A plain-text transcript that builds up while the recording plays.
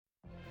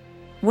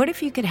What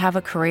if you could have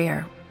a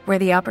career where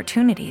the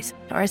opportunities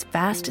are as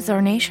vast as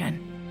our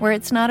nation, where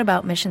it's not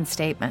about mission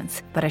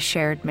statements, but a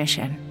shared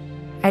mission?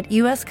 At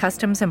U.S.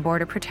 Customs and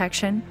Border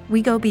Protection,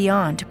 we go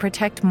beyond to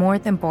protect more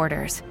than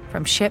borders.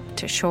 From ship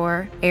to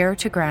shore, air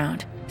to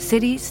ground,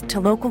 cities to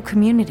local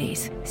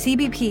communities,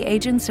 CBP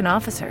agents and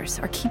officers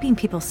are keeping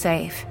people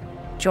safe.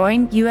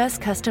 Join U.S.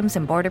 Customs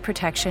and Border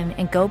Protection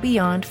and go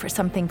beyond for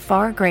something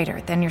far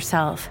greater than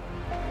yourself.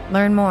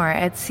 Learn more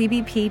at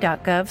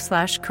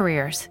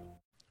cbp.gov/careers.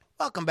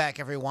 Welcome back,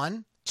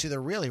 everyone, to the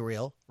Really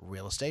Real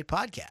Real Estate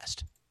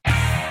Podcast.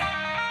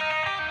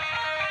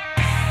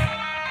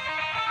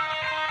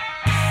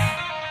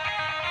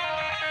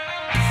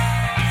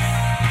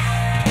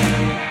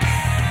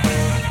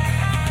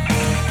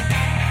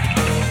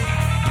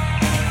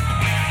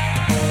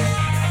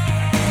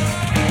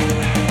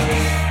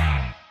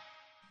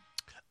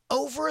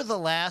 Over the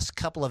last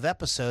couple of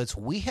episodes,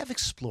 we have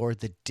explored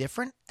the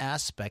different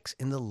aspects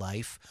in the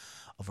life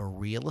of a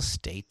real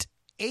estate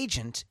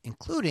agent,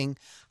 including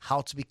how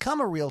to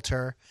become a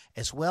realtor,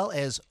 as well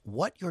as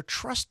what your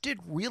trusted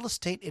real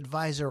estate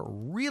advisor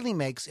really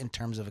makes in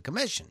terms of a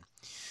commission.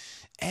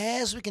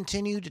 As we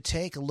continue to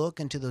take a look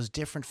into those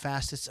different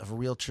facets of a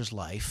realtor's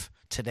life,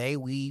 today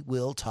we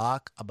will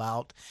talk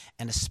about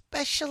an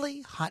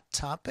especially hot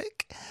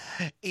topic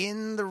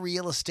in the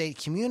real estate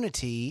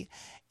community.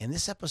 In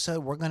this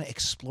episode, we're going to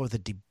explore the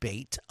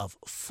debate of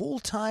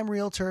full-time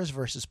realtors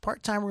versus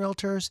part-time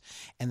realtors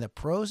and the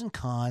pros and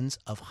cons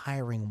of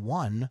hiring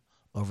one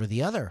over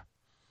the other.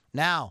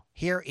 Now,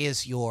 here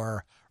is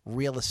your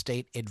real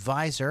estate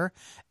advisor,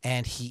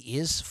 and he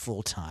is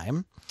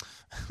full-time,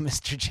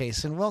 Mr.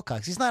 Jason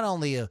Wilcox. He's not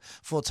only a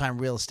full-time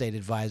real estate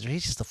advisor,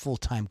 he's just a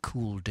full-time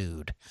cool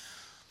dude.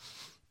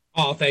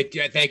 Oh, thank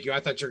you. I thought you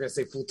were going to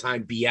say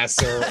full-time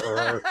BSer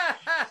or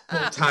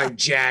full-time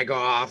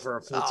jag-off or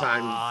a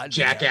full-time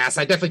jackass.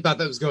 No. I definitely thought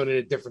that was going in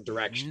a different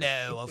direction.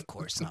 No, of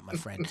course not, my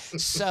friend.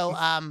 So,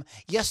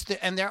 yes,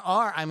 there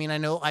are. I mean, I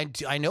know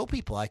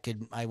people. I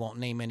won't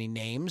name any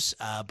names,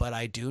 but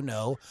I do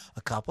know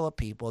a couple of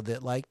people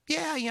that I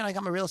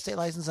got my real estate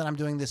license and I'm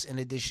doing this in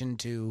addition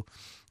to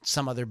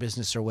some other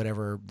business or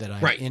whatever that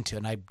I'm into,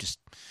 and I just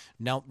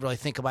don't really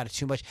think about it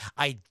too much.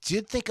 I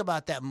did think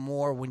about that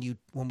more when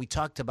we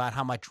talked about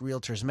how much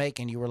realtors make,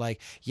 and you were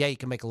like, yeah, you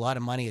can make a lot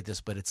of money at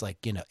this, but it's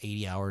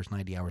 80 hours,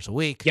 90 hours a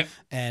week. Yep.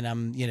 And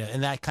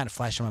and that kind of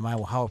flashed in my mind.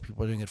 Well, how are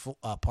people doing it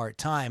part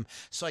time?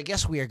 So I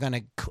guess we are going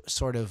to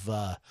sort of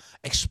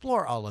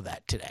explore all of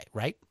that today,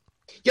 right?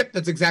 Yep,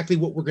 that's exactly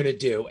what we're going to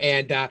do.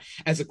 And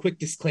as a quick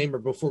disclaimer,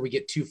 before we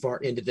get too far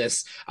into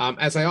this,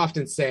 as I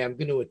often say, I'm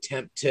going to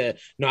attempt to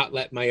not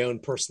let my own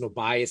personal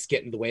bias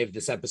get in the way of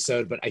this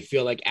episode. But I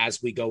feel like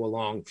as we go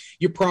along,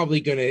 you're probably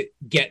going to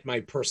get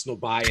my personal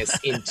bias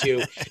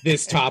into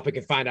this topic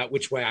and find out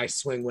which way I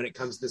swing when it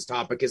comes to this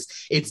topic. Because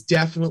it's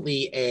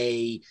definitely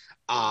a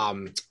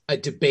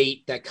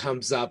debate that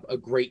comes up a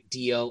great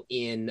deal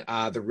in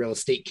the real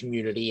estate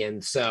community.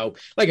 And so,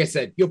 like I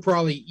said, you'll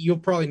probably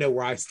know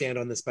where I stand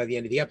on this by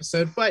the end of the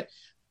episode, but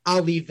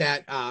I'll leave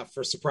that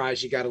for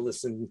surprise. You got to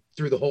listen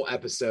through the whole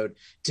episode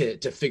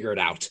to figure it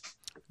out.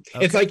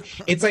 Okay.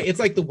 It's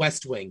like the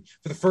West Wing.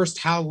 For the first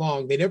how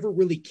long, they never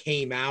really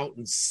came out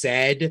and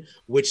said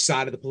which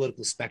side of the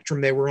political spectrum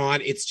they were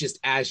on. It's just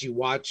as you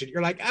watch it,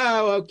 you're like,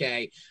 oh,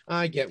 okay,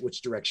 I get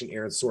which direction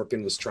Aaron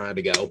Sorkin was trying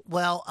to go.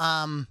 Well,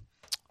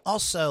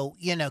 also,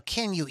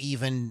 can you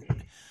even,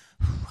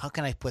 how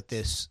can I put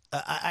this?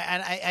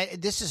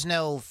 This is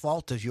no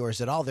fault of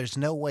yours at all. There's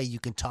no way you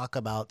can talk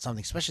about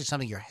something, especially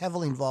something you're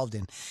heavily involved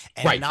in,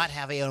 and not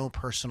have a own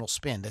personal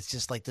spin. That's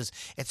just like this.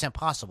 It's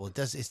impossible.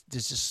 There's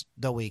just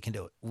no way you can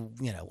do it.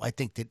 I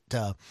think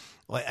that,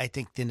 I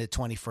think in the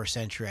 21st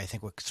century, I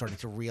think we're starting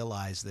to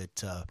realize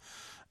that,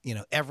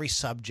 every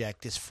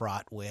subject is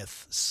fraught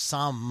with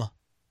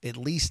at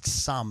least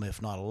some,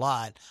 if not a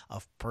lot,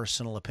 of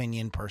personal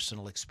opinion,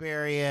 personal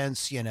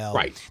experience,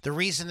 the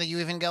reason that you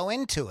even go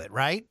into it,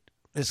 right?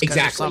 Is because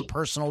of some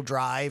personal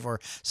drive or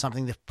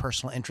something, the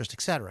personal interest,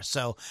 et cetera.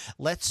 So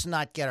let's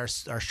not get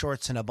our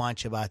shorts in a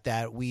bunch about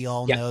that. We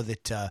all know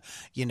that, as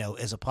having a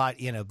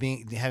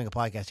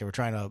podcast here, we're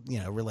trying to,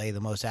 relay the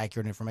most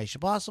accurate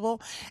information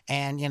possible,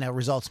 and,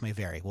 results may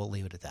vary. We'll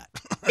leave it at that.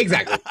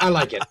 Exactly. I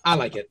like it.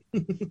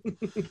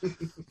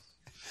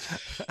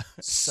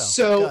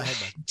 So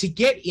ahead, to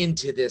get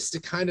into this, to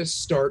kind of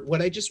start, what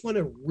I just want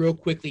to real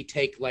quickly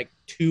take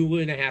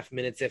 2.5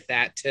 minutes, if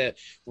that, to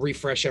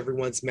refresh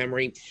everyone's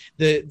memory.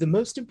 The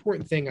most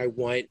important thing I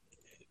want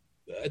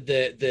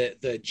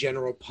the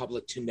general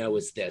public to know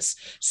is this.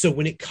 So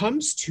when it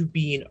comes to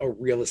being a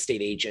real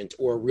estate agent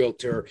or a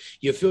realtor,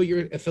 you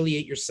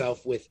affiliate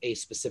yourself with a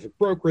specific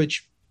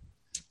brokerage,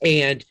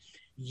 and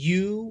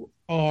you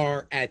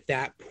are at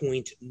that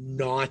point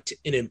not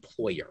an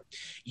employer.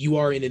 You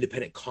are an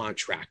independent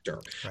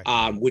contractor,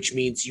 which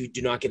means you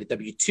do not get a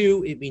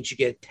W-2. It means you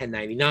get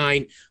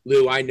 1099.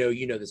 Lou, I know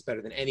you know this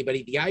better than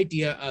anybody. The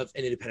idea of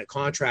an independent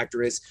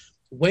contractor is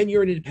when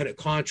you're an independent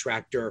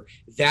contractor,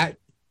 that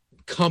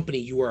company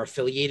you are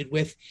affiliated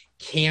with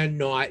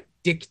cannot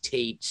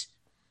dictate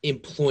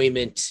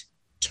employment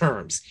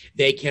terms.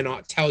 They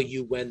cannot tell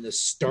you when the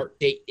start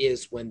date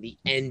is, when the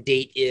end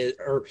date is,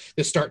 or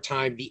the start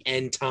time, the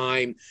end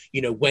time,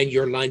 when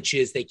your lunch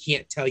is. They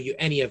can't tell you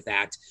any of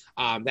that.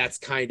 That's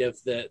kind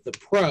of the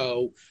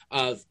pro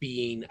of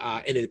being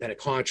an independent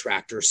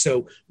contractor.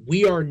 So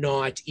we are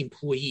not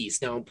employees.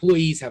 Now,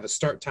 employees have a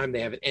start time,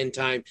 they have an end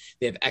time,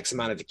 they have X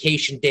amount of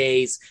vacation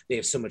days, they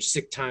have so much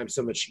sick time,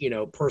 so much,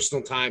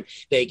 personal time,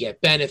 they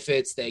get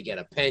benefits, they get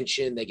a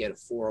pension, they get a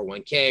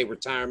 401k,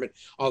 retirement,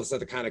 all this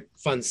other kind of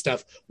fun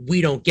stuff.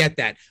 We don't get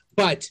that.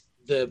 But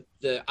the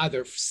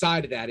other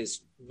side of that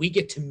is we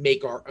get to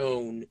make our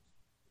own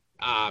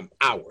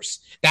hours.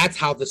 That's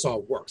how this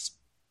all works.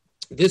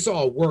 This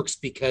all works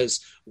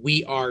because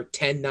we are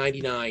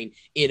 1099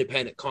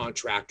 independent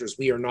contractors.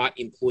 We are not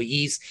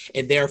employees,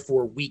 and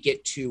therefore we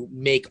get to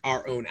make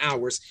our own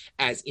hours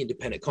as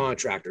independent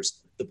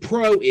contractors. The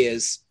pro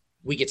is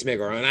we get to make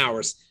our own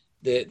hours.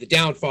 The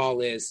downfall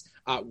is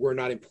we're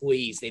not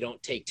employees. They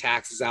don't take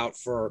taxes out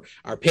for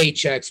our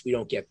paychecks. We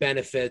don't get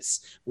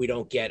benefits. We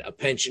don't get a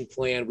pension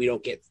plan. We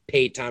don't get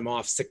paid time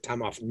off, sick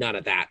time off, none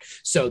of that.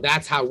 So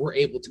that's how we're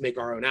able to make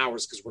our own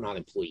hours, because we're not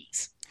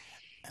employees.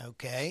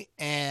 Okay.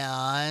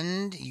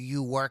 And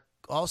you work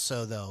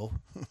also, though.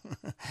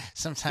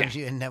 Sometimes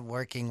you end up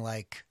working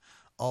like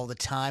all the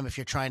time if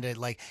you're trying to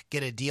like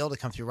get a deal to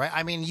come through, right?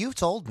 I mean, you've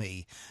told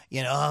me,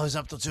 I was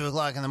up till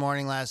 2:00 in the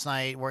morning last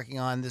night working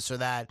on this or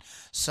that.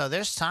 So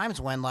there's times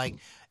when like,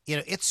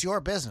 it's your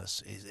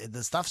business.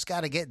 The stuff's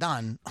got to get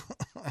done.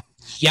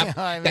 Yep.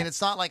 I mean,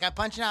 it's not like I'm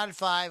punching out at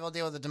 5:00. I'll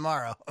deal with it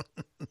tomorrow.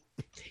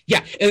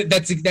 Yeah,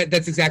 that's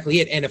exactly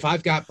it. And if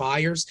I've got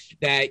buyers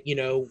that,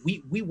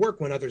 we work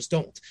when others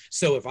don't.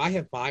 So if I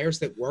have buyers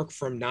that work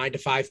from 9 to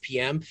 5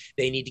 p.m.,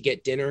 they need to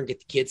get dinner and get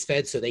the kids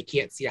fed, so they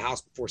can't see a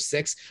house before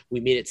 6. We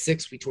meet at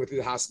 6. We tour through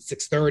the house at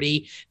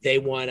 6:30. They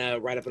want to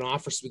write up an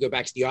offer, so we go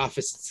back to the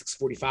office at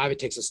 6:45. It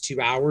takes us 2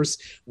 hours.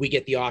 We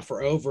get the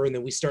offer over, and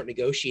then we start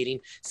negotiating.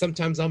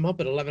 Sometimes I'm up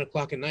at 11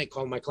 o'clock at night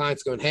calling my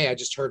clients going, hey, I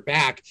just heard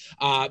back,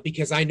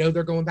 because I know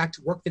they're going back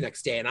to work the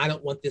next day, and I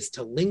don't want this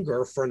to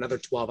linger for another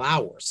 12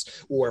 hours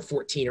or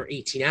 14 or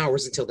 18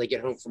 hours until they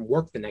get home from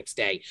work the next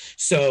day.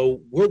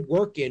 So we're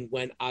working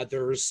when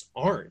others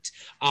aren't.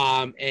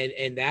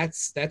 And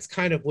that's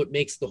kind of what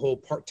makes the whole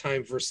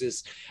part-time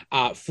versus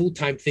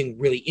full-time thing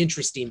really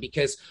interesting,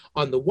 because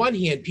on the one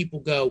hand,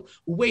 people go,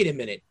 wait a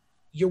minute,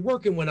 you're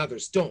working when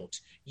others don't.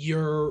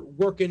 You're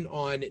working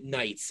on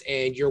nights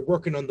and you're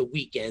working on the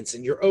weekends,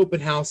 and your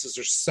open houses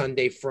are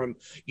Sunday from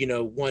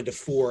 1 to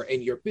 4,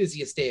 and your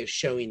busiest day of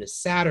showing is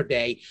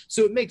Saturday.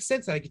 So it makes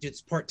sense that I could do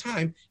this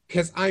part-time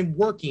because I'm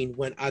working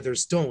when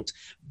others don't.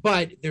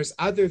 But there's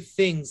other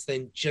things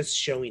than just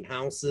showing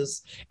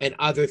houses, and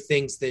other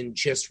things than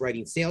just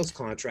writing sales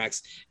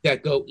contracts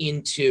that go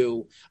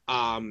into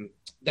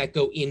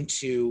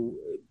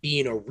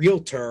being a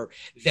realtor,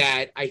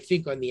 that I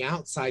think on the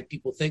outside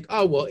people think,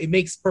 oh, well, it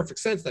makes perfect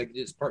sense that I can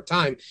do this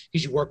part-time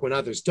because you work when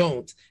others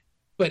don't.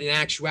 But in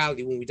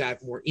actuality, when we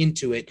dive more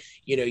into it,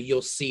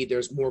 you'll see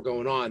there's more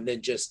going on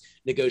than just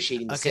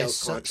negotiating the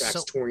sales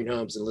contracts, touring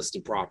homes, and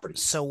listing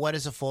properties. So what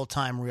is a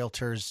full-time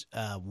realtor's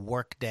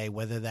work day,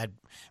 whether that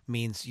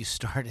means you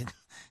start at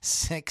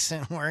 6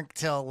 and work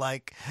till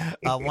like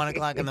 1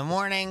 o'clock in the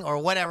morning, or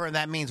whatever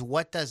that means?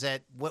 What does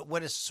it,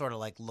 what does sort of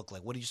like look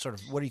like? What are you sort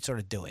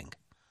of doing?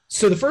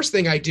 So the first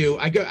thing I do,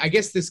 I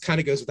guess this kind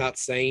of goes without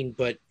saying,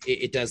 but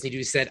it does need to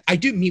be said. I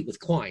do meet with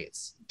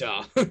clients.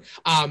 Duh.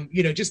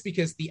 Just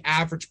because the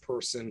average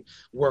person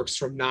works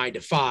from 9 to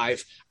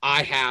 5,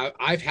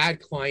 I've had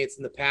clients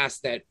in the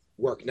past that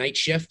work night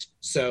shift.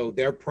 So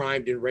they're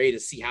primed and ready to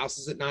see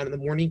houses at 9 in the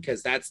morning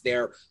because that's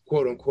their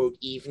quote unquote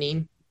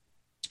evening.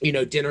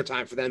 Dinner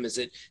time for them is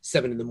at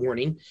 7 in the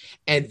morning.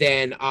 And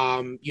then,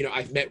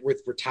 I've met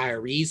with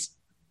retirees.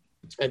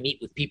 I meet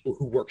with people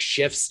who work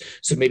shifts.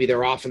 So maybe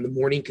they're off in the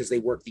morning because they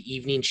work the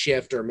evening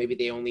shift, or maybe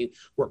they only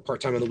work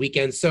part-time on the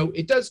weekends. So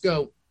it does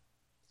go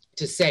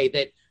to say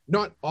that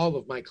not all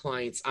of my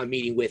clients I'm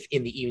meeting with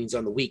in the evenings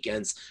on the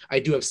weekends. I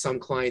do have some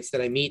clients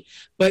that I meet,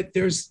 but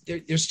there's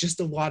just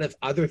a lot of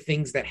other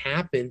things that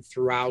happen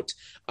throughout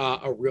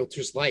a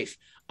realtor's life.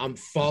 I'm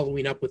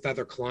following up with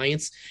other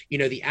clients.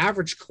 The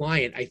average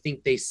client, I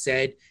think they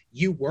said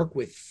you work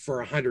with for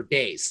 100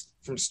 days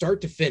from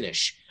start to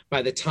finish.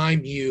 By the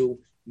time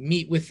you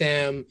meet with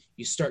them,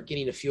 you start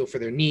getting a feel for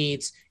their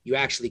needs, you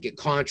actually get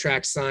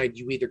contracts signed,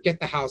 you either get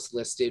the house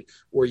listed,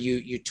 or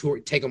you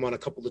take them on a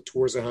couple of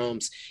tours of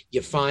homes,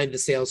 you find the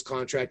sales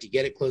contract, you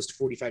get it close to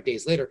 45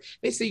 days later.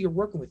 They say you're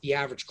working with the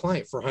average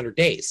client for 100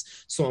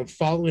 days. So I'm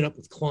following up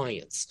with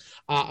clients.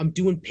 I'm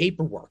doing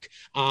paperwork.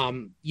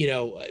 On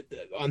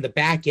the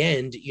back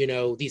end,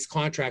 these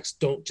contracts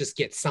don't just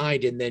get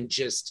signed and then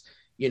just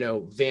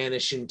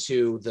vanish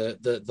into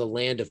the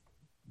land of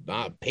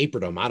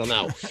paperdom. I don't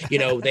know.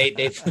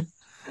 They've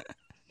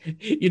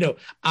you know,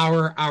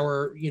 our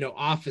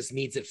office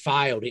needs it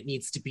filed, it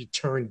needs to be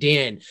turned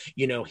in,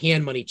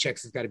 hand money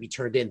checks have got to be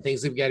turned in,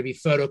 things have got to be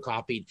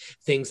photocopied,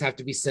 things have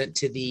to be sent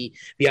to the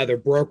other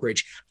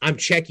brokerage. I'm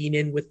checking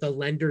in with the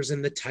lenders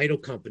and the title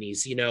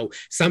companies.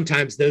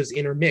 Sometimes those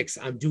intermix.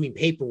 I'm doing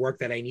paperwork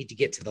that I need to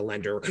get to the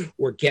lender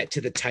or get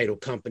to the title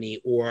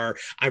company, or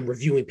I'm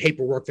reviewing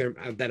paperwork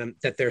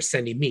that they're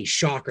sending me.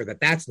 Shocker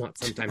that's not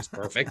sometimes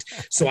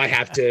perfect, so I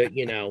have to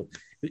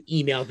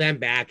email them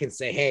back and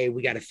say, hey,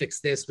 we got to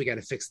fix this, we got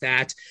to fix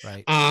that.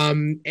 Right.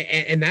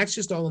 And that's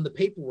just all on the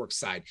paperwork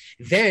side.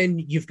 Then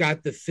you've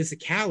got the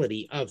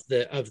physicality of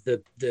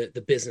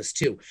the business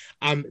too.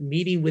 I'm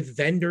meeting with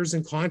vendors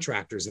and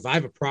contractors. If I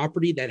have a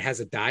property that has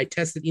a dye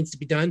test that needs to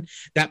be done,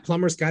 that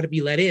plumber's got to be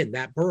let in,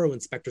 that borough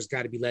inspector's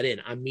got to be let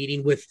in. I'm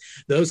meeting with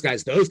those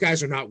guys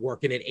are not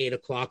working at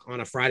 8:00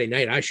 on a Friday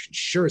night. I should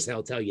sure as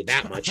hell tell you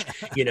that much.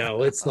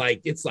 It's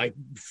like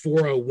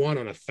 4:01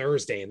 on a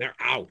Thursday and they're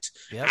out.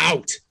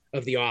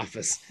 Of the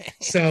office.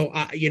 So,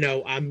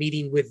 I'm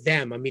meeting with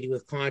them. I'm meeting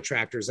with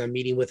contractors. I'm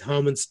meeting with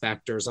home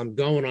inspectors. I'm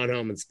going on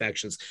home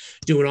inspections,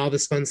 doing all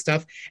this fun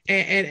stuff.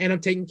 And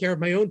I'm taking care of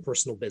my own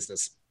personal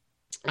business.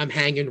 I'm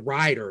hanging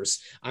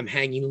riders. I'm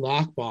hanging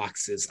lock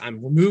boxes.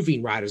 I'm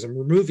removing riders. I'm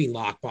removing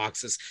lock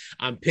boxes.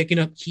 I'm picking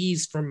up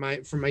keys from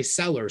my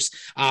sellers.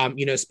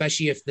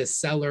 Especially if the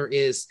seller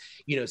is,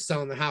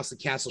 selling the house at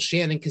Castle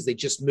Shannon because they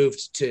just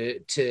moved to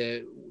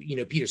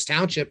Peters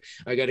Township.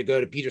 I got to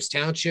go to Peters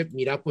Township,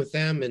 meet up with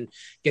them, and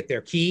get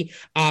their key.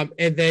 And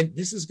then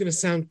this is going to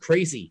sound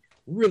crazy,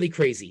 really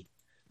crazy.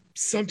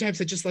 Sometimes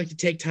I just like to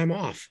take time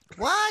off.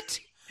 What?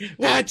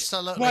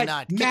 Absolutely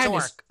not. Get to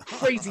work.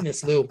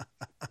 Craziness, Lou.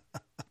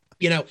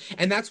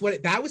 And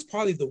that was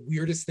probably the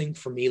weirdest thing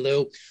for me,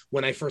 Lou,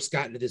 when I first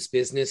got into this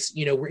business.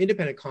 We're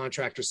independent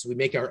contractors, so we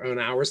make our own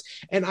hours.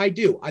 And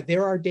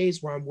there are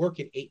days where I'm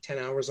working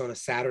 8-10 hours on a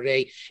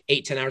Saturday,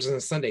 8-10 hours on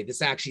a Sunday. This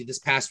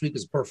past week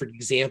was a perfect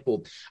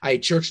example. I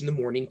had church in the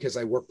morning because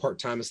I work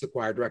part-time as the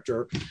choir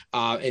director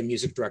and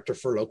music director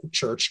for a local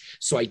church.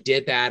 So I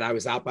did that. I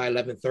was out by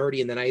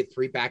 11:30, and then I had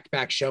 3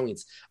 back-to-back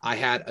showings. I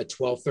had a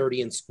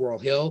 12:30 in Squirrel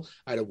Hill.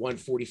 I had a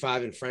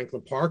 1:45 in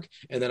Franklin Park,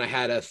 and then I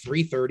had a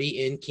 3:30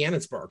 in Canonsburg.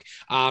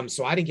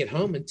 So I didn't get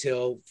home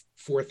until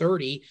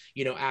 4:30,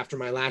 after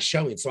my last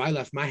showing. So I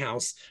left my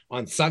house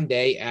on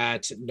Sunday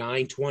at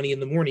 9:20 in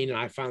the morning, and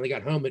I finally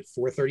got home at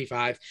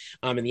 4:35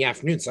 in the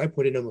afternoon. So I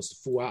put in almost a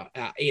full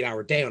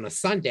 8-hour day on a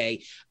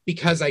Sunday.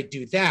 Because I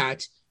do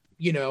that,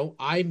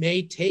 I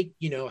may take,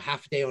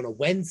 half a day on a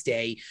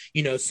Wednesday,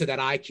 so that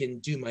I can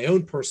do my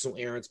own personal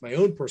errands, my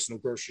own personal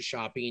grocery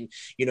shopping,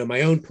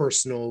 my own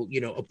personal,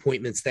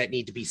 appointments that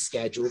need to be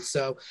scheduled.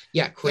 So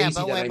crazy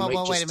that I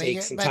might just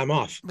take some time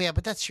off. Yeah,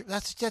 but that's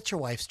your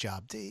wife's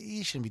job.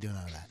 You shouldn't be doing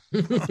none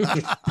of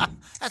that.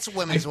 That's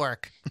women's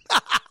work.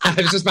 I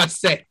was just about to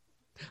say,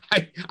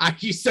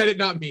 you said it,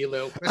 not me,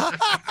 Lou.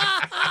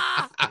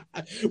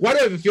 Why do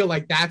I even feel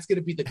like that's going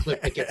to be the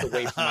clip that gets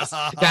away from us?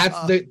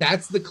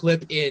 That's the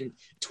clip in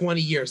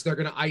 20 years. They're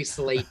going to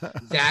isolate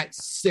that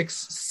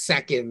 6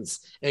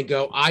 seconds and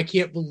go, I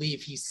can't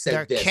believe he said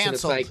They're this.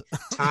 Canceled. And it's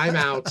like, time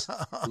out,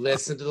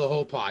 listen to the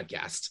whole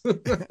podcast.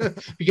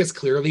 Because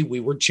clearly we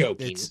were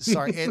joking. It's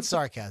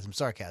sarcasm.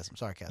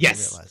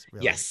 Yes.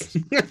 Yes.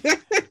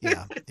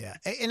 Yeah.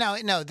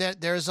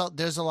 There's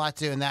a lot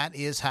to, and that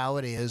is how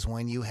it is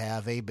when you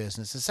have a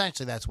business.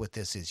 Essentially, that's what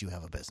this is. You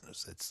have a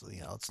business. It's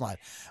it's not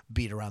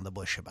beat around the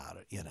bush about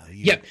it.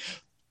 Yep.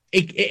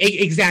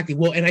 Exactly.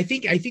 Well, and I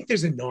think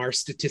there's a NAR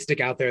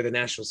statistic out there, the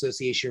National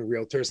Association of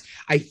Realtors.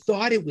 I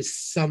thought it was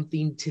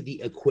something to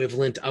the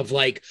equivalent of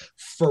like,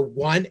 for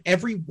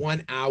every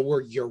 1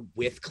 hour you're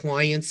with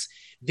clients,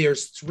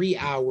 there's 3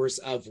 hours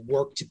of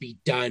work to be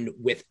done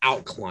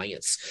without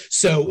clients.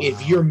 So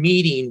if you're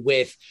meeting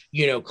with,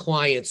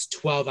 clients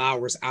 12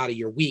 hours out of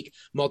your week,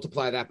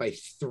 multiply that by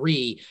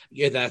 3,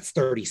 that's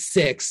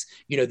 36.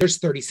 There's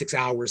 36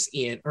 hours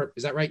or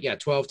is that right? Yeah,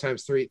 12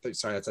 times 3.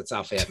 Sorry, that's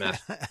South Fayette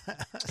math.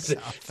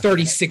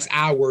 36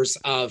 hours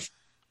of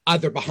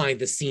other behind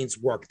the scenes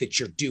work that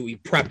you're doing,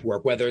 prep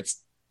work, whether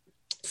it's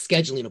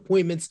scheduling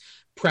appointments,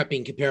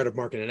 prepping comparative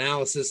market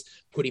analysis,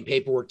 putting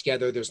paperwork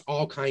together. There's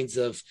all kinds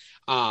of,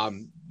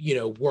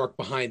 work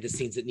behind the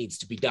scenes that needs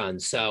to be done.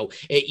 So,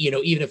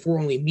 even if we're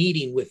only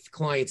meeting with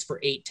clients for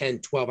 8, 10,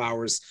 12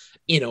 hours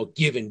in a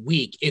given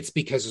week, it's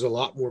because there's a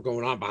lot more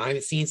going on behind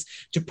the scenes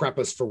to prep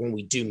us for when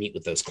we do meet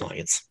with those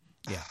clients.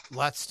 Yeah,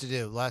 lots to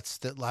do.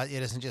 It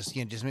isn't just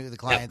just meet with the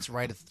clients,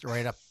 write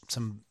up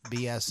some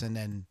BS, and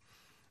then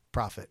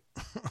profit.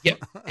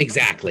 Yep,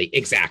 exactly.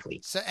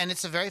 So, and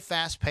it's a very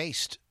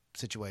fast-paced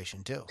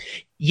situation too.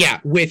 Yeah,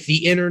 with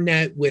the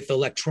internet, with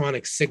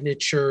electronic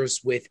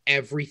signatures, with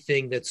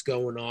everything that's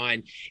going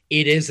on,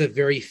 it is a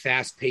very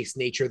fast-paced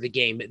nature of the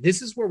game.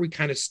 This is where we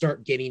kind of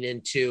start getting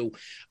into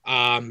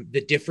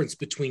the difference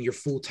between your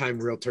full-time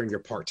realtor and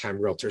your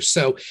part-time realtor.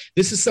 So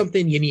this is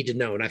something you need to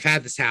know, and I've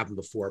had this happen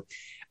before.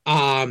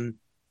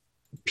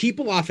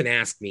 People often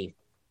ask me,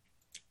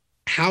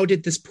 how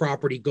did this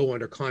property go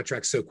under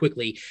contract so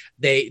quickly?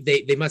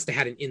 They must have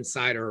had an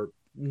insider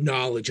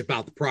knowledge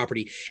about the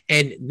property.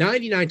 And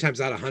 99 times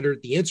out of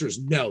 100, the answer is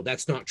no,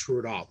 that's not true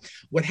at all.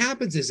 What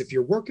happens is if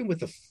you're working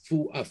with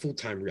a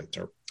full-time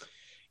realtor,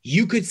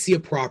 you could see a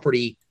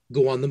property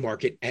go on the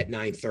market at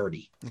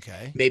 9:30.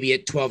 Okay. Maybe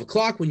at 12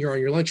 o'clock when you're on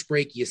your lunch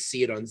break, you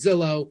see it on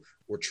Zillow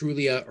or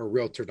Trulia or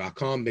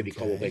Realtor.com, maybe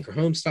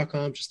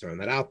ColdwellBankerHomes.com, just throwing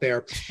that out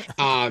there.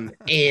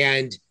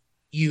 And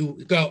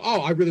you go,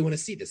 oh, I really want to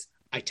see this.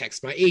 I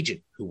text my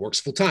agent who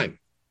works full-time.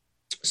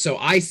 So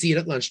I see it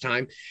at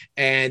lunchtime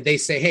and they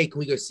say, hey, can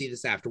we go see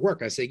this after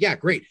work? I say, yeah,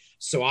 great.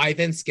 So I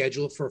then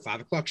schedule for a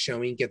 5 o'clock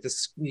showing, get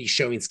this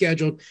showing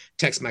scheduled,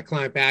 text my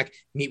client back,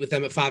 meet with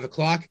them at 5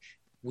 o'clock.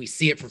 We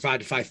see it from 5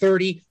 to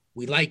 5:30.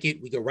 We like it.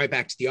 We go right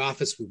back to the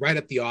office. We write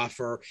up the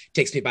offer. It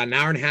takes me about an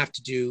hour and a half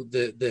to do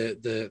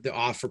the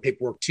offer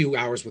paperwork, 2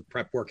 hours with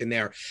prep work in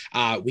there.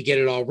 We get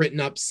it all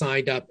written up,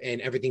 signed up, and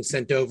everything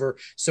sent over.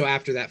 So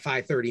after that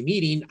 5:30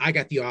 meeting, I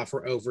got the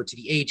offer over to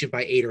the agent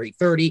by 8 or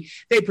 8:30.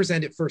 They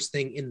present it first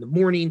thing in the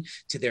morning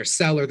to their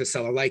seller. The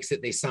seller likes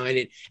it. They sign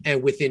it.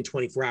 And within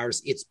 24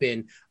 hours, it's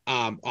been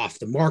off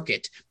the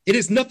market. It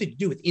has nothing to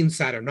do with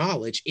insider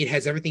knowledge. It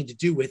has everything to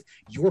do with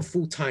your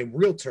full-time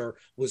realtor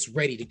was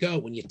ready to go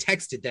when you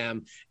texted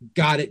them,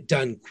 got it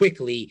done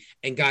quickly,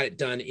 and got it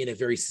done in a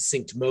very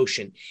succinct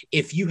motion.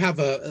 If you have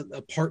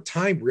a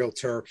part-time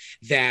realtor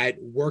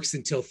that works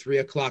until 3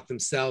 o'clock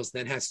themselves,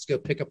 then has to go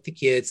pick up the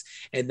kids,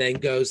 and then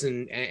goes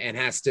and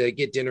has to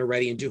get dinner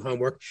ready and do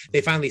homework,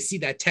 they finally see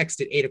that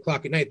text at 8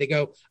 o'clock at night. They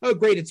go, oh,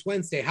 great, it's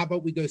Wednesday. How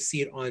about we go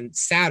see it on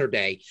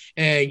Saturday?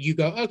 And you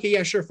go, okay,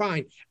 yeah, sure,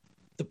 fine.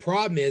 The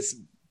problem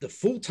is the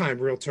full-time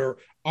realtor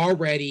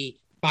already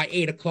by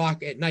 8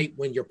 o'clock at night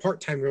when your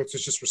part-time realtor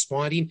is just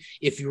responding.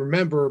 If you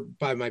remember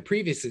by my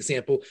previous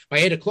example, by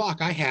 8 o'clock,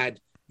 I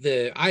had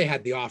the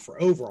offer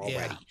over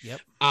already. Yeah,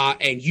 yep.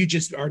 And you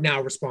just are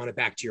now responding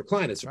back to your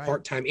client as a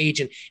part-time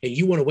agent, and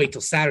you want to wait till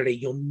Saturday,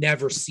 you'll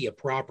never see a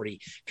property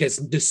because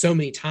there's so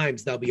many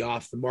times they'll be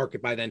off the market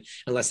by then,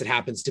 unless it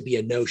happens to be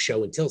a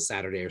no-show until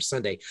Saturday or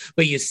Sunday.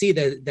 But you see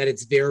that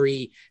it's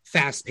very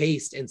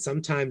fast-paced, and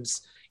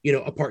sometimes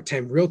a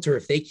part-time realtor,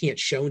 if they can't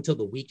show until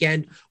the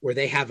weekend, or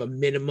they have a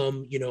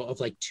minimum,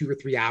 of like 2 or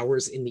 3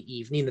 hours in the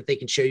evening that they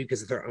can show you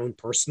because of their own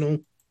personal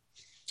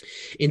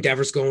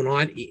endeavors going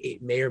on,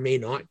 it may or may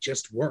not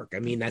just work. I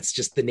mean, that's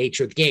just the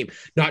nature of the game.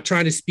 Not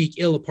trying to speak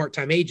ill of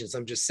part-time agents.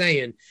 I'm just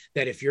saying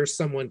that if you're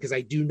someone, because I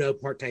do know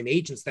part-time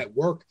agents that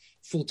work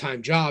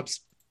full-time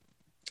jobs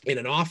in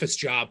an office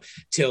job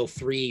till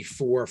 3,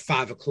 4,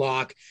 5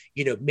 o'clock,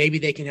 maybe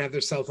they can have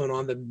their cell phone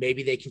on them.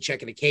 Maybe they can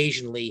check it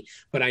occasionally,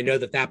 but I know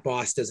that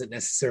boss doesn't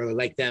necessarily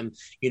like them,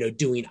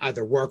 doing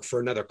other work for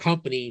another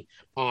company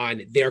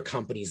on their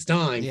company's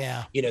dime.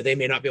 Yeah. They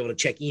may not be able to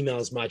check email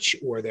as much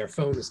or their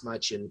phone as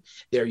much. And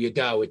there you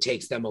go. It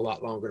takes them a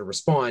lot longer to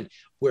respond.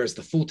 Whereas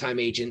the full-time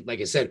agent, like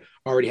I said,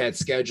 already had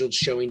scheduled,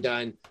 showing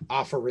done,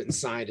 offer written,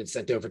 signed, and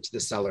sent over to the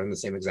seller in the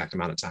same exact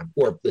amount of time,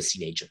 or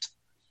listing agent.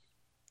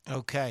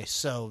 Okay,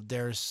 so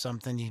there's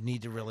something you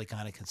need to really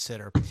kind of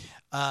consider.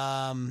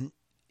 And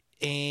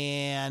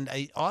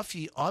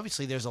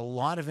obviously there's a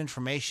lot of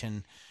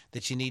information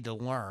that you need to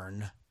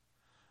learn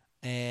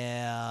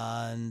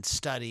and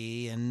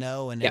study and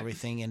know and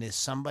everything. And as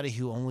somebody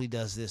who only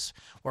does this,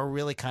 we're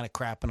really kind of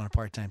crapping on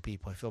part-time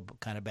people. I feel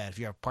kind of bad. If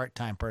you're a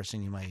part-time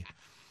person, you might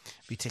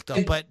be ticked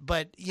off.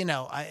 But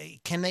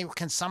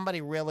can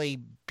somebody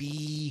really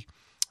be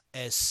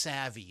as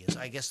savvy as,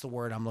 I guess the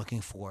word I'm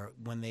looking for,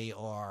 when they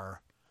are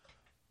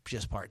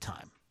just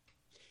part-time?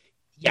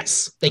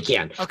 Yes, they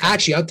can. Okay.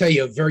 Actually, I'll tell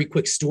you a very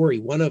quick story.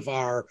 One of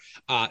our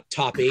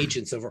top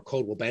agents over at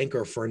Coldwell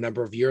Banker for a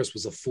number of years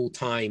was a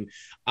full-time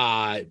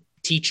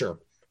teacher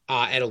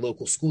at a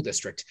local school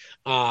district,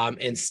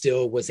 and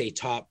still was a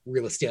top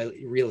real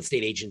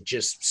estate agent,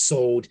 just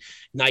sold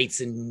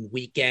nights and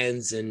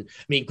weekends. And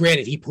I mean,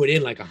 granted, he put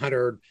in like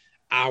 100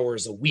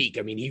 hours a week.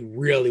 I mean, he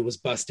really was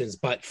busting his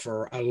butt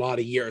for a lot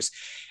of years.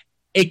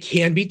 It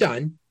can be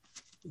done.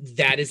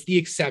 That is the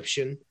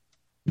exception,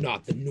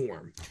 not the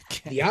norm.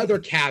 Okay. The other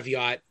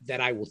caveat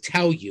that I will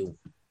tell you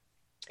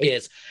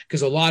is,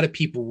 because a lot of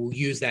people will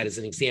use that as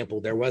an example.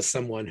 There was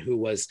someone who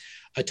was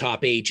a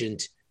top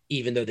agent,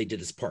 even though they did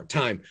this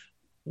part-time.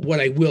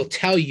 What I will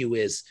tell you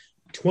is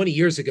 20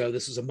 years ago,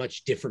 this was a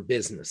much different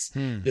business.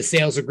 The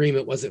sales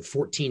agreement wasn't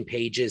 14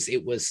 pages.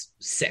 It was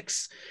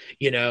 6.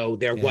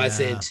 There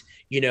wasn't,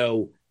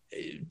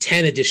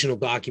 10 additional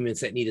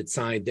documents that needed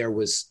signed. There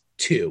was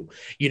 2.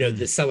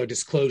 The seller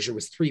disclosure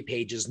was 3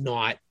 pages,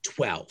 not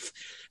 12.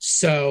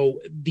 So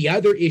the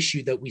other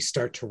issue that we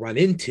start to run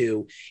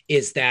into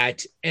is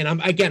that, and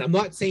I'm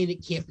not saying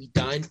it can't be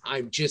done.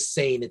 I'm just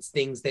saying it's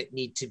things that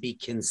need to be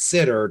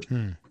considered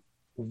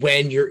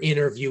when you're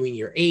interviewing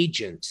your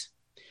agent.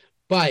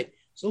 But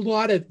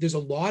there's a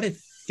lot of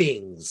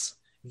things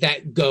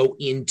that go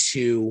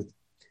into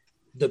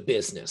the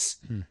business.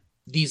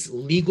 These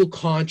legal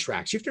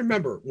contracts. You have to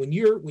remember, when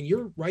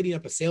you're writing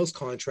up a sales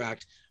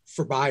contract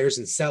for buyers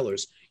and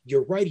sellers,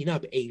 you're writing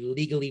up a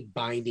legally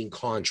binding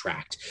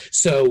contract.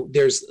 So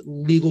there's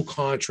legal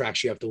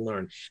contracts you have to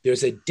learn.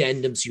 There's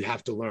addendums you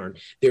have to learn.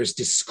 There's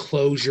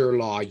disclosure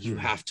law you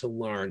have to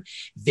learn.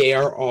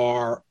 There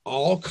are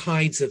all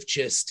kinds of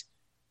just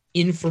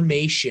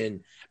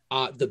information.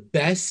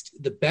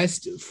 The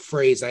best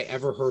phrase I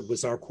ever heard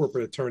was our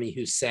corporate attorney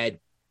who said,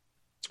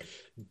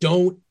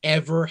 don't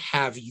ever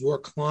have your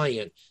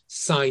client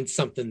sign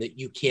something that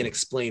you can't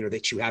explain or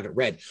that you haven't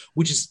read,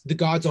 which is the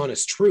God's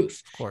honest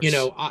truth.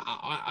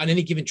 On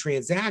any given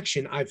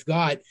transaction, I've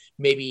got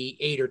maybe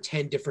 8 or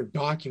 10 different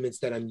documents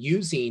that I'm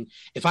using.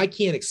 If I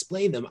can't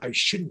explain them, I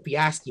shouldn't be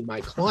asking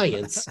my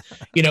clients.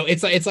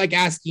 It's like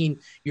asking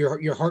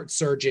your heart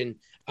surgeon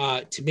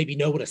to maybe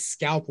know what a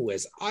scalpel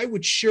is. I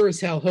would sure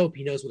as hell hope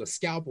he knows what a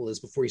scalpel is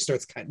before he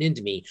starts cutting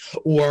into me.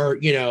 Or,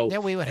 yeah,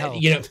 we would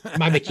hope.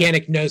 My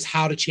mechanic knows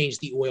how to change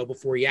the oil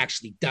before he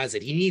actually does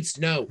it. He needs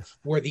to know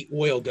where the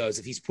oil goes.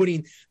 If he's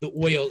putting the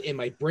oil in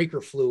my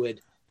breaker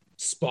fluid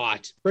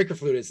spot, breaker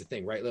fluid is the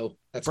thing, right, Lou?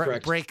 That's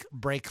correct.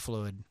 Brake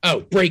fluid. Oh,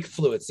 brake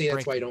fluid. See,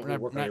 that's why you don't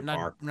work on your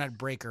car. Not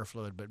breaker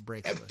fluid, but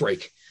brake fluid.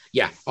 Brake.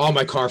 Yeah. All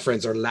my car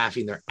friends are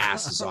laughing their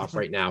asses off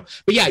right now.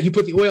 But yeah, you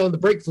put the oil in the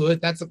brake fluid,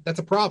 that's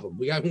a problem.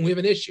 We have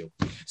an issue.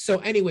 So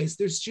anyways,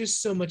 there's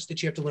just so much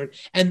that you have to learn.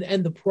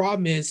 And the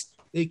problem is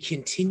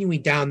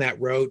continuing down that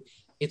road,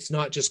 it's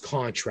not just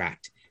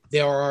contract.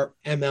 There are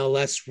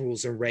MLS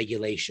rules and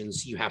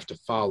regulations you have to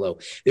follow.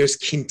 There's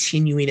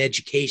continuing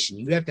education.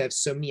 You have to have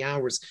so many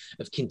hours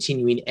of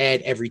continuing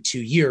ed every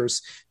 2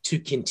 years to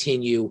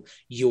continue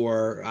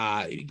your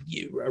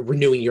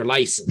renewing your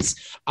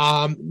license.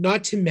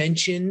 Not to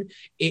mention,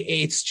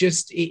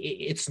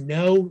 it's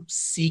no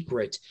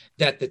secret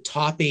that the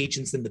top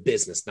agents in the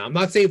business. Now, I'm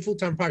not saying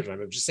full-time part-time.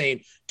 I'm just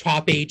saying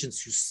top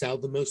agents who sell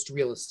the most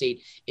real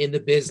estate in the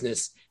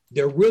business.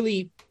 They're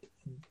really,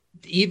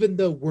 even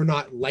though we're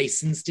not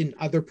licensed in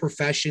other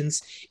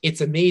professions,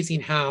 it's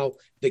amazing how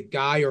the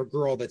guy or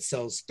girl that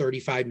sells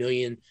 $35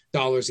 million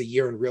a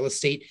year in real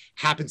estate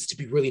happens to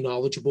be really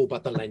knowledgeable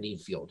about the lending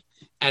field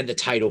and the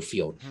title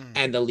field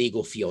and the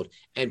legal field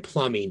and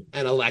plumbing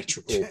and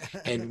electrical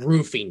and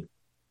roofing.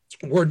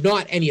 We're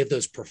not any of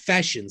those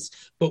professions,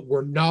 but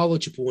we're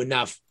knowledgeable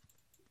enough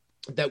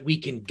that we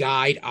can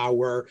guide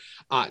our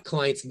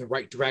clients in the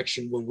right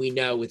direction when we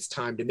know it's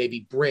time to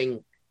maybe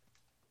bring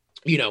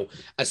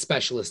a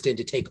specialist in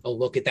to take a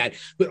look at that.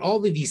 But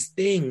all of these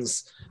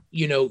things,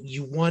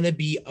 you want to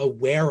be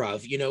aware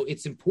of.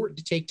 It's important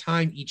to take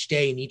time each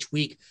day and each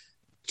week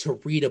to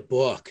read a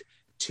book,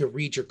 to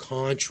read your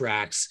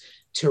contracts,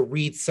 to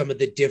read some of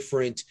the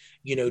different,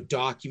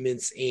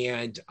 documents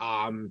and,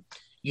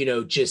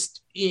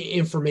 just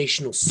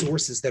informational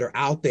sources that are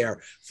out there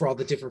for all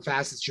the different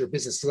facets of your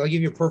business. So I'll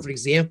give you a perfect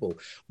example.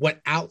 What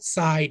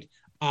outside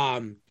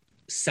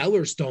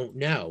sellers don't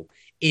know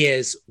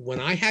is when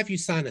I have you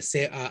sign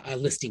a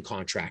listing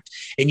contract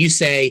and you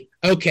say,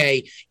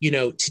 okay,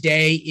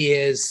 today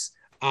is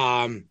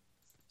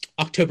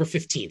October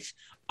 15th.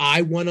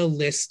 I want to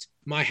list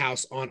my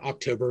house on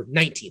October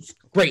 19th.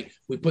 Great.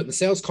 We put in the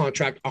sales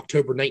contract,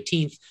 October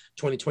 19th,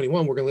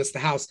 2021, we're going to list the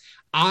house.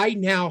 I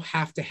now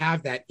have to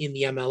have that in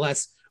the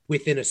MLS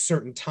within a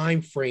certain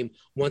time frame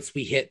once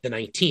we hit the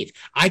 19th.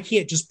 I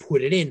can't just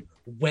put it in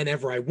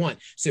whenever I want.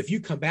 So if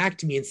you come back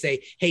to me and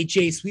say, hey,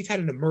 Jace, we've had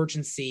an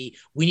emergency,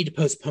 we need to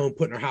postpone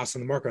putting our house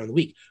on the market on the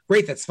week.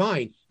 Great, that's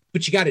fine.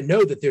 But you got to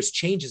know that there's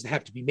changes that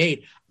have to be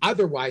made.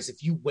 Otherwise,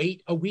 if you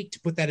wait a week to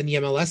put that in the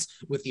MLS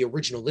with the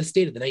original list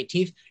date of the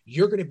 19th,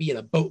 you're going to be in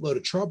a boatload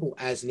of trouble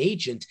as an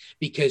agent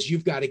because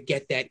you've got to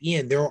get that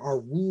in. There are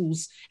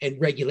rules and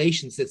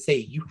regulations that say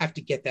you have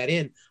to get that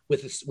in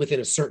within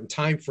a certain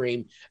time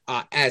frame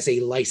as a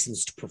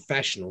licensed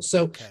professional.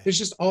 So there's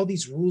just all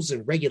these rules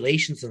and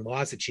regulations and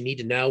laws that you need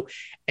to know.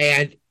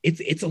 And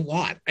it's a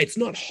lot. It's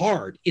not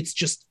hard. It's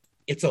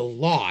a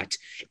lot.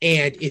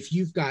 And if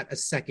you've got a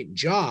second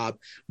job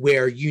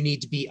where you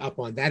need to be up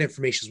on that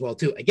information as well,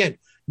 too. Again,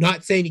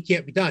 not saying it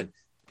can't be done.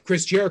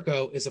 Chris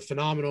Jericho is a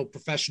phenomenal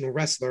professional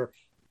wrestler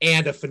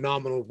and a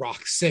phenomenal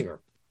rock singer.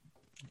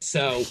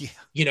 So,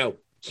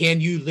 can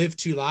you live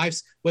two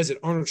lives? Was it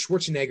Arnold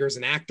Schwarzenegger as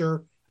an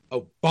actor, a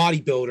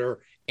bodybuilder,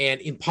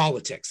 and in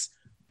politics?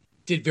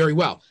 Did very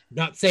well.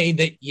 Not saying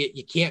that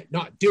you can't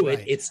not do it.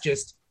 Right. It's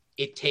just,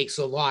 it takes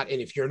a lot.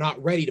 And if you're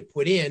not ready to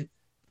put in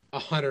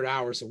 100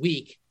 hours a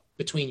week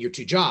between your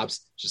two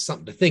jobs, just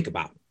something to think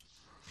about.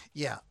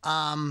 Yeah.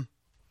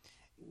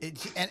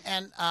 It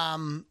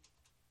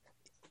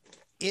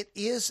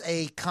is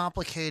a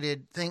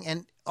complicated thing.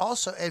 And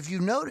also, if you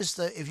notice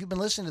that, if you've been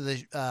listening to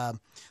the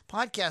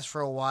podcast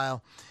for a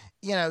while,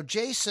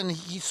 Jason,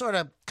 he sort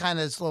of kind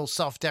of is a little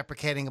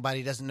self-deprecating about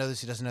he doesn't know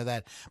this, he doesn't know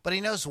that, but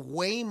he knows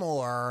way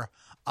more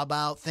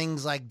about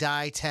things like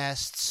dye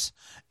tests,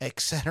 et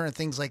cetera, and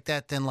things like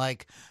that than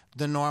like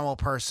the normal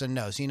person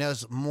knows. He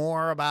knows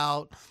more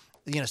about,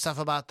 stuff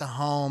about the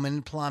home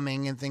and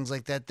plumbing and things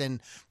like that than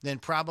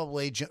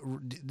probably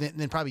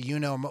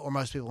or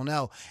most people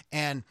know.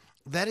 And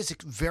That is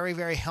very,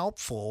 very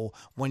helpful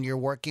when you're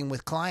working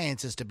with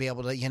clients, is to be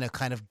able to,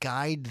 kind of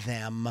guide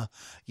them,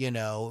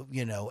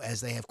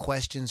 as they have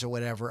questions or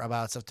whatever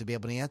about stuff, to be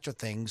able to answer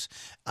things.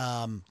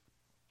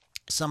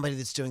 Somebody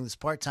that's doing this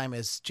part-time,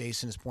 as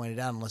Jason has pointed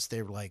out, unless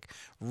they're like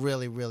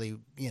really, really,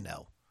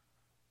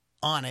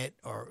 on it,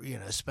 or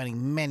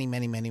spending many,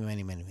 many, many,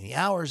 many, many, many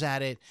hours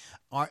at it,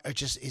 are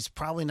just is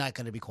probably not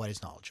going to be quite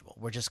as knowledgeable.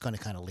 We're just going to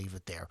kind of leave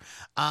it there.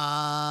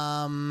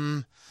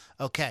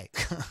 Okay.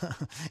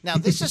 Now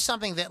this is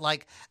something that,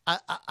 like,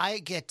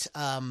 I get.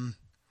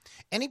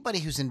 Anybody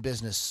who's in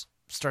business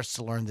starts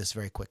to learn this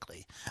very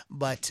quickly,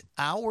 but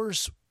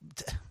hours.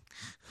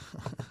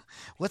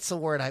 What's the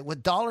word?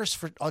 What dollars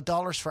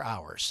for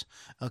hours?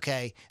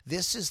 Okay,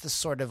 this is the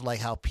sort of like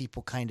how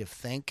people kind of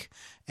think,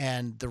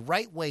 and the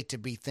right way to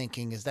be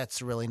thinking is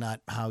that's really not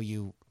how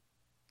you.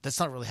 That's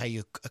not really how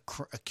you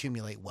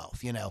accumulate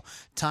wealth.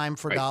 Time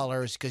for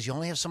dollars, because you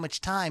only have so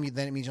much time.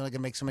 Then it means you're only going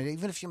to make so many.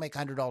 Even if you make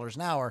 $100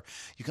 an hour,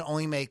 you can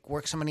only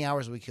work so many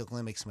hours a week. You can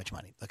only make so much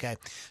money. Okay,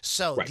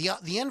 so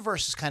the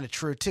inverse is kind of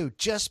true too.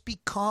 Just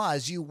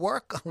because you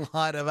work a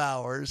lot of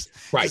hours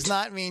does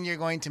not mean you're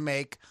going to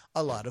make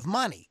a lot of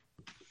money.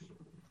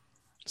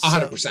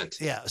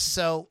 100%. Yeah.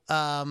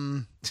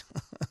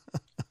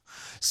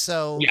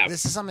 So,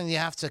 this is something you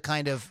have to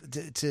kind of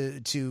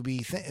to be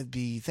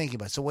thinking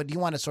about. So, what do you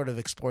want to sort of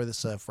explore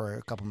this for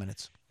a couple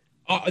minutes?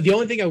 The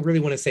only thing I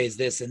really want to say is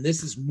this, and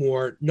this is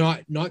more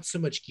not so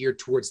much geared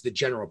towards the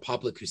general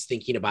public who's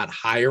thinking about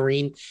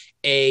hiring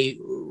a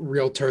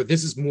realtor.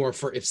 This is more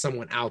for if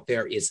someone out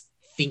there is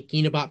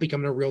thinking about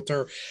becoming a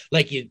realtor,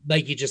 like you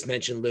just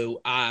mentioned, Lou.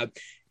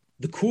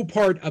 The cool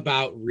part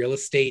about real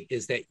estate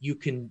is that you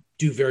can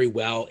do very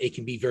well. It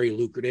can be very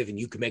lucrative, and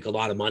you can make a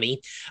lot of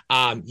money.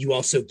 You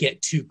also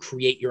get to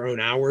create your own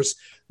hours.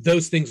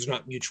 Those things are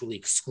not mutually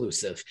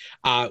exclusive.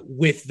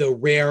 With the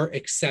rare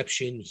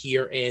exception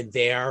here and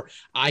there,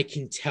 I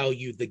can tell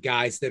you the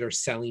guys that are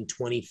selling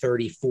 20,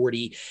 30,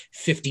 40,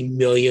 $50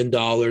 million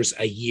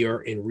a year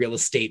in real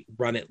estate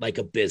run it like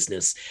a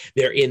business.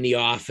 They're in the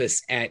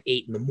office at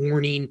 8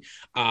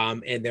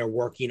 a.m, and they're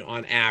working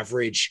on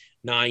average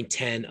 9,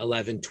 10,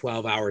 11,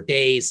 12-hour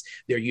days.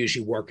 They're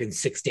usually working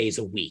 6 days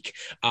a week.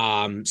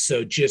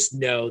 So just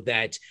know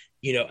that,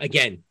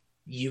 again,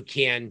 you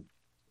can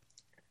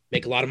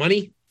make a lot of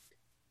money.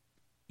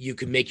 You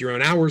can make your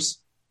own hours,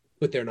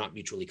 but they're not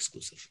mutually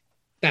exclusive.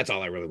 That's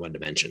all I really wanted to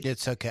mention.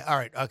 It's okay. All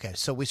right. Okay.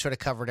 So we sort of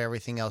covered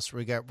everything else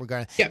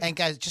regarding. Yeah. And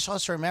guys, just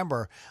also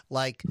remember,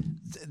 like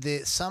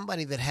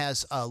somebody that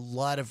has a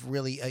lot of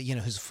really,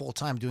 who's full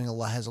time doing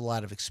has a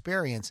lot of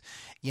experience.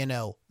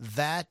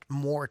 That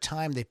more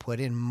time they put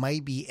in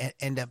might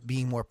end up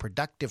being more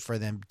productive for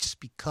them, just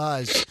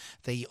because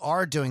they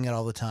are doing it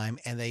all the time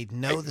and they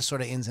know the sort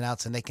of ins and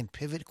outs, and they can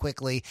pivot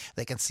quickly.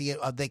 They can see it.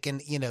 They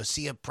can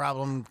see a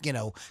problem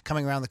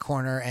coming around the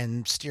corner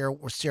and steer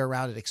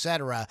around it,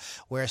 etc.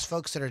 Whereas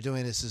folks that are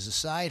doing this as a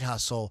side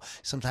hustle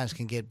sometimes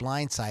can get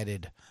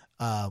blindsided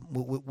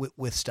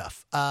with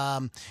stuff.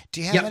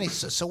 Do you have any?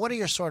 So what are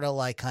your sort of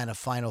like kind of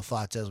final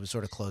thoughts as we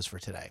sort of close for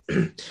today?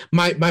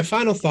 My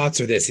final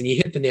thoughts are this, and you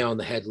hit the nail on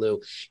the head,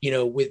 Lou.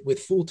 With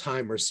full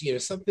timers,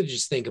 something to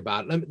just think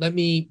about. Let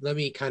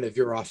me kind of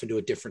veer off into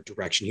a different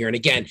direction here. And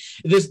again,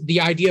 the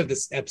idea of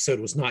this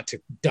episode was not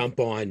to dump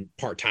on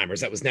part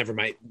timers. That was never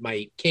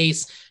my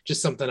case.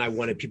 Just something I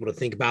wanted people to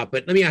think about.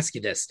 But let me ask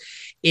you this: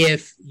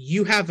 if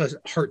you have a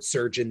heart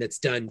surgeon that's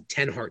done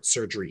 10 heart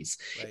surgeries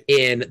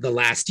in the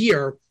last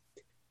year.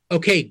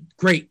 Okay,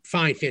 great,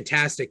 fine,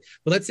 fantastic.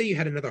 But let's say you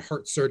had another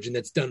heart surgeon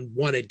that's done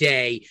one a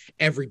day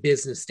every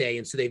business day.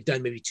 And so they've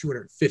done maybe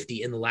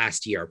 250 in the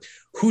last year.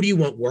 Who do you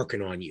want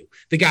working on you?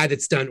 The guy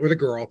that's done, or the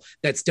girl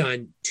that's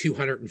done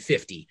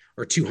 250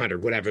 or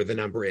 200, whatever the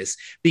number is,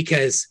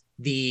 because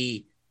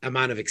the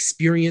amount of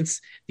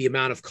experience, the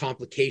amount of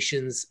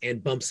complications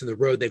and bumps in the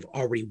road they've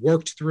already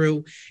worked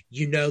through,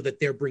 that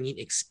they're bringing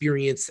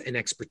experience and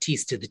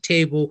expertise to the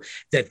table,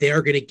 that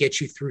they're going to get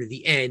you through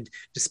the end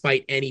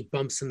despite any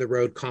bumps in the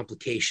road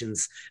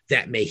complications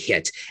that may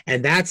hit.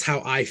 And that's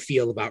how I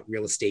feel about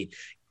real estate.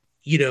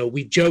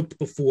 We joked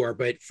before,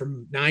 but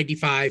from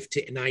 95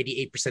 to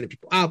 98% of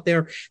people out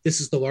there,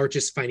 this is the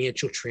largest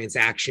financial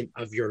transaction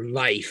of your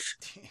life.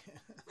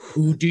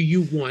 Who do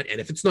you want?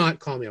 And if it's not,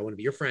 call me. I want to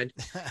be your friend.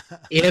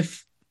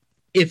 If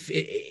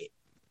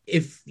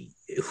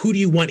who do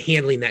you want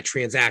handling that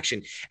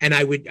transaction? And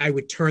I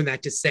would turn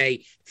that to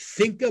say,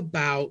 think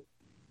about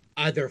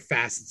other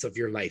facets of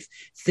your life.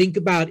 Think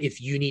about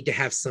if you need to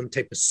have some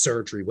type of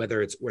surgery,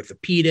 whether it's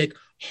orthopedic,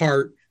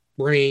 heart,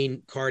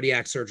 brain,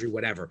 cardiac surgery,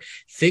 whatever.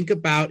 Think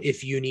about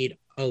if you need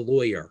a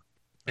lawyer,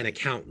 an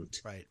accountant,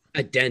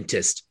 a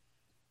dentist,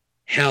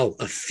 hell,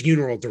 a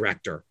funeral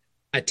director,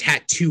 a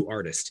tattoo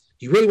artist.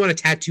 Do you really want a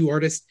tattoo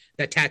artist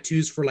that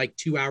tattoos for like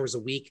 2 hours a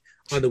week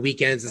on the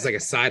weekends as like a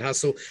side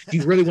hustle? Do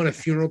you really want a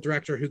funeral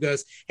director who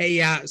goes,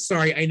 hey,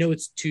 sorry, I know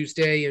it's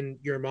Tuesday and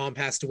your mom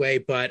passed away,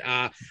 but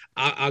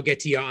I'll get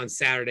to you on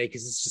Saturday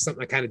because it's just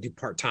something I kind of do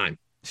part-time.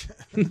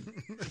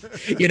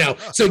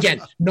 So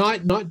again,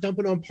 not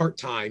dumping on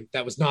part-time.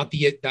 That was not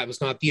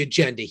the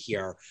agenda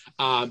here.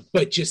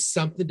 But just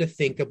something to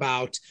think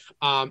about.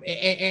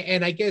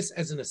 And I guess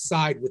as an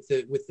aside with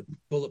the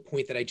bullet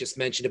point that I just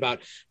mentioned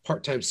about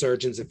part-time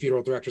surgeons and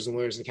funeral directors and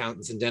lawyers and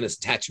accountants and dentists,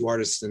 tattoo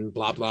artists and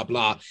blah blah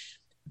blah,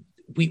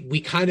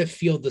 we kind of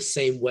feel the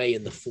same way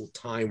in the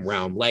full-time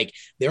realm. Like,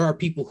 there are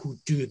people who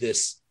do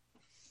this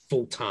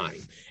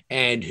full-time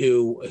and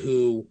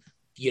who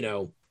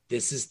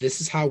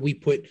this is how we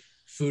put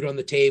food on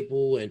the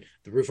table and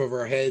the roof over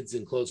our heads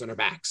and clothes on our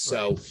backs.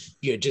 So,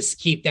 just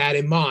keep that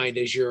in mind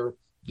as you're,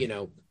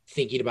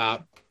 thinking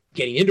about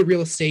getting into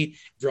real estate.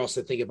 If you're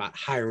also thinking about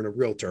hiring a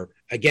realtor,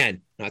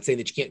 again, not saying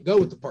that you can't go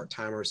with the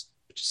part-timers,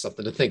 but just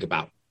something to think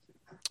about.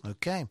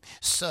 Okay.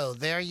 So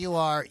there you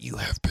are. You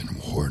have been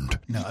warned.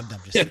 No, I'm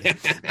just kidding.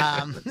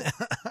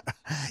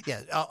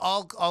 Yeah,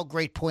 all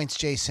great points,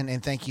 Jason,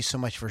 and thank you so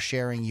much for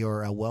sharing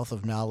your wealth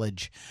of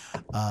knowledge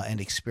and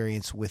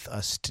experience with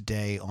us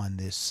today on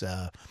this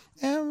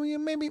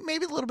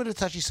maybe a little bit of a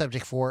touchy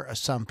subject for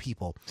some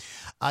people.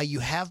 You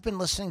have been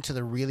listening to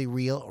the Really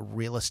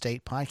Real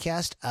Estate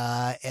Podcast.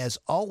 As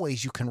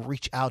always, you can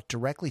reach out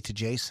directly to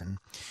Jason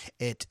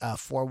at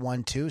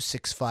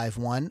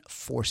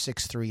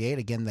 412-651-4638.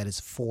 Again, that is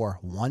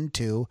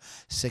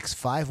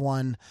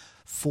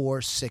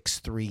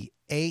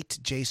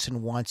 412-651-4638.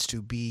 Jason wants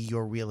to be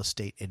your real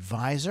estate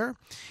advisor.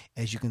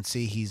 As you can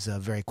see, he's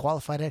very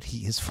qualified at it.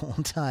 He is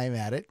full-time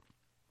at it.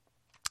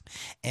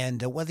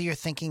 And whether you're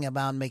thinking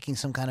about making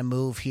some kind of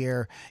move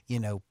here,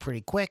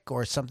 pretty quick,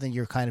 or something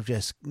you're kind of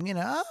just,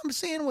 I'm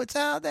seeing what's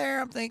out there.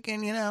 I'm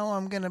thinking,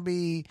 I'm going to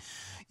be,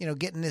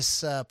 getting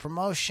this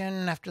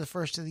promotion after the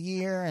first of the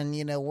year, and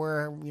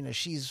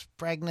she's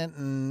pregnant,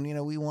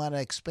 and we want to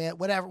expand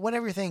whatever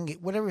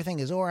everything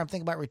is. Or I'm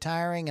thinking about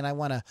retiring, and I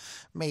want to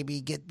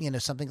maybe get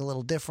something a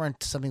little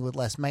different, something with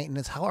less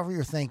maintenance. However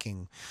you're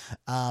thinking,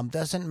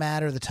 doesn't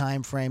matter the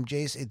time frame.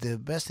 Jason, the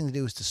best thing to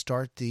do is to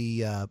start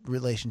the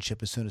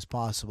relationship as soon as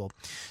possible.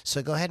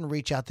 So go ahead and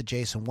reach out to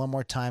Jason one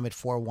more time at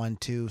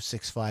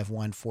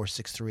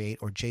 412-651-4638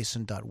 or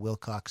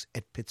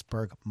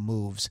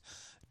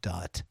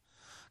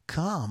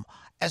jason.wilcox@pittsburghmoves.com.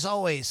 As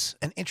always,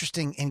 an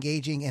interesting,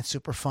 engaging, and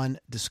super fun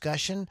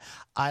discussion.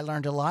 I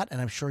learned a lot, and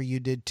I'm sure you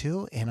did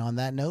too. And on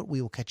that note,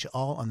 we will catch you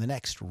all on the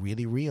next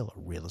Really Real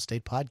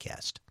Estate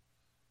Podcast.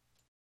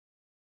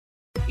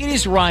 It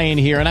is Ryan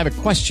here, and I have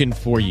a question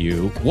for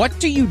you. What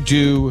do you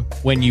do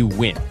when you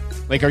win?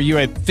 Like, are you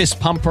a fist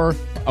pumper,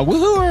 a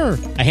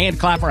woohooer, a hand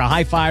clapper, a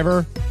high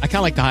fiver? I kind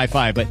of like the high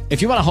five, but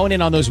if you want to hone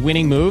in on those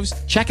winning moves,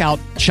 check out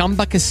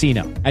Chumba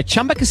Casino. At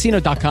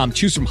ChumbaCasino.com,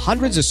 choose from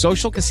hundreds of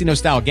social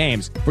casino-style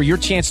games for your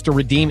chance to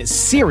redeem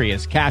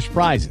serious cash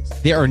prizes.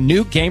 There are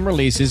new game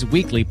releases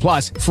weekly,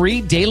 plus free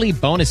daily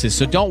bonuses,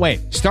 so don't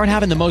wait. Start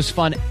having the most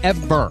fun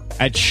ever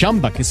at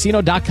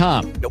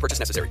ChumbaCasino.com. No purchase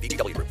necessary.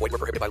 VGW Group. Void where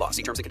prohibited by law.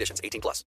 See terms and conditions. 18+.